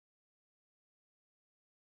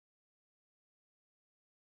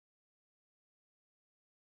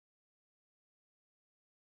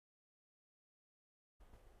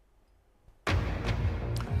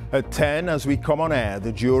At 10, as we come on air,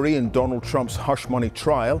 the jury in Donald Trump's hush money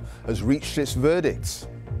trial has reached its verdicts.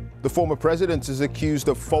 The former president is accused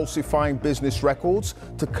of falsifying business records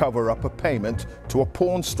to cover up a payment to a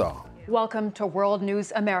porn star. Welcome to World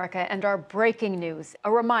News America and our breaking news.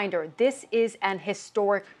 A reminder, this is an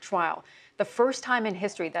historic trial. The first time in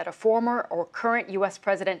history that a former or current U.S.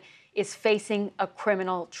 president is facing a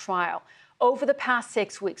criminal trial. Over the past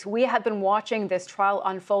 6 weeks, we have been watching this trial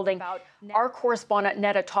unfolding. Our correspondent,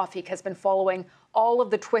 Nada Tawfik, has been following all of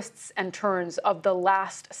the twists and turns of the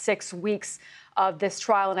last 6 weeks of this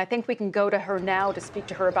trial. And I think we can go to her now to speak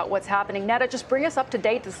to her about what's happening. Nada, just bring us up to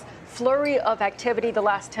date, this flurry of activity the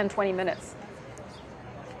last 10, 20 minutes.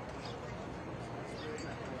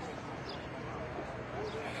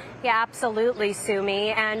 Yeah, absolutely,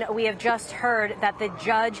 Sumi. And we have just heard that the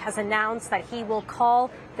judge has announced that he will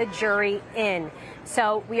call the jury in.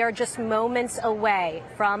 So we are just moments away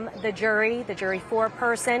from the jury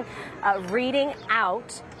four-person, reading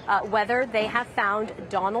out whether they have found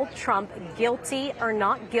Donald Trump guilty or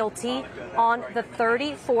not guilty on the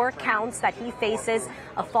 34 counts that he faces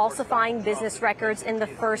of falsifying business records in the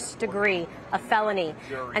first degree, a felony.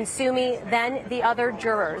 And Sumi, then the other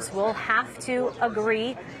jurors will have to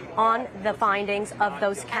agree on the findings of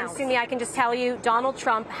those counts. Sumi, I can just tell you, Donald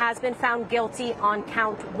Trump has been found guilty on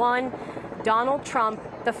count 1. Donald Trump,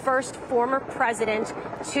 the first former president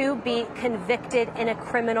to be convicted in a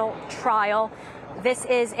criminal trial. This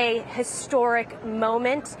is a historic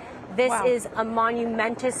moment. This is a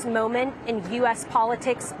monumentous moment in U.S.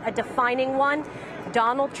 politics, a defining one.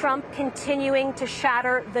 Donald Trump continuing to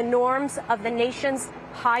shatter the norms of the nation's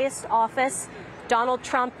highest office. Donald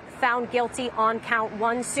Trump found guilty on count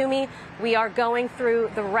 1, Sumi. We are going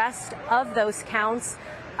through the rest of those counts,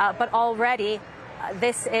 but already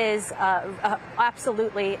this is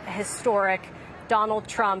absolutely historic. Donald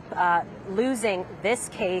Trump losing this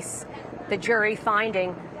case, the jury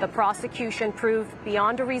finding the prosecution proved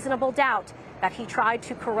beyond a reasonable doubt that he tried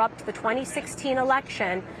to corrupt the 2016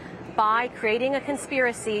 election by creating a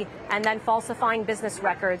conspiracy and then falsifying business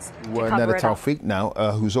records to cover Nada it up. Tawfik now,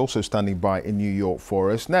 who's also standing by in New York for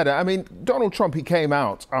us. Nada, I mean, Donald Trump, he came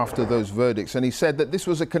out after those verdicts and he said that this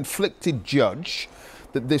was a conflicted judge,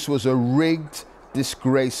 that this was a rigged,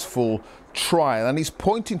 disgraceful trial. And he's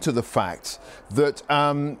pointing to the fact that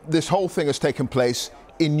this whole thing has taken place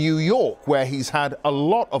in New York, where he's had a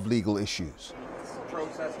lot of legal issues.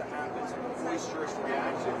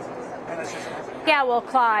 Yeah, well,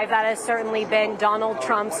 Clive, that has certainly been Donald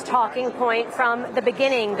Trump's talking point from the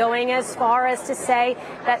beginning, going as far as to say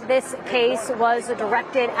that this case was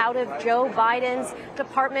directed out of Joe Biden's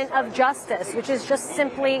Department of Justice, which is just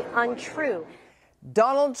simply untrue.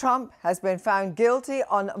 Donald Trump has been found guilty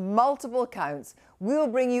on multiple counts. We'll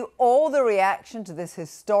bring you all the reaction to this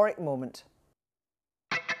historic moment.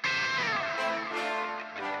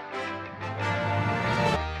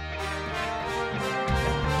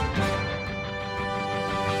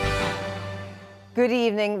 Good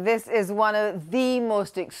evening. This is one of the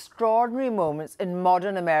most extraordinary moments in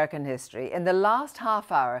modern American history. In the last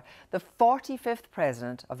half hour, the 45th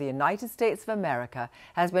President of the United States of America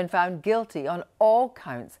has been found guilty on all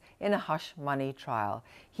counts in a hush money trial.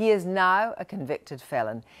 He is now a convicted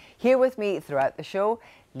felon. Here with me throughout the show,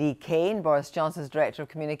 Lee Kane, Boris Johnson's Director of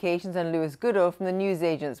Communications, and Lewis Goodall from the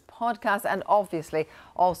Newsagents podcast, and obviously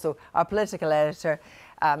also our political editor,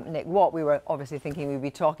 Nick Watt. We were obviously thinking we'd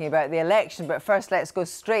be talking about the election, but first let's go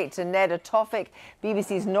straight to Nada Tawfik,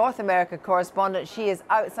 BBC's North America correspondent. She is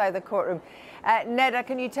outside the courtroom. Nada,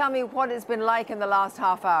 can you tell me what it's been like in the last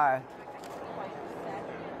half hour?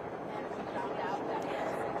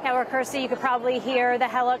 Yeah, well, Kirsty, you could probably hear the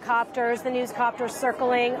helicopters, the newscopters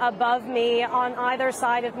circling above me, on either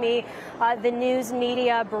side of me, the news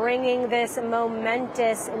media bringing this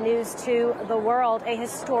momentous news to the world, a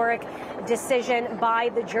historic decision by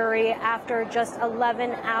the jury after just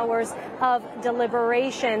 11 hours of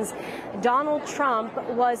deliberations. Donald Trump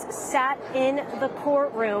was sat in the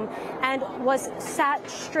courtroom and was sat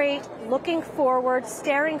straight, looking forward,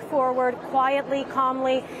 staring forward, quietly,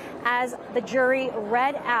 calmly, as the jury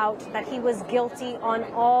read out that he was guilty on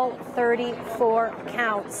all 34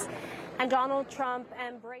 counts. And Donald Trump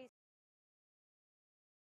embraced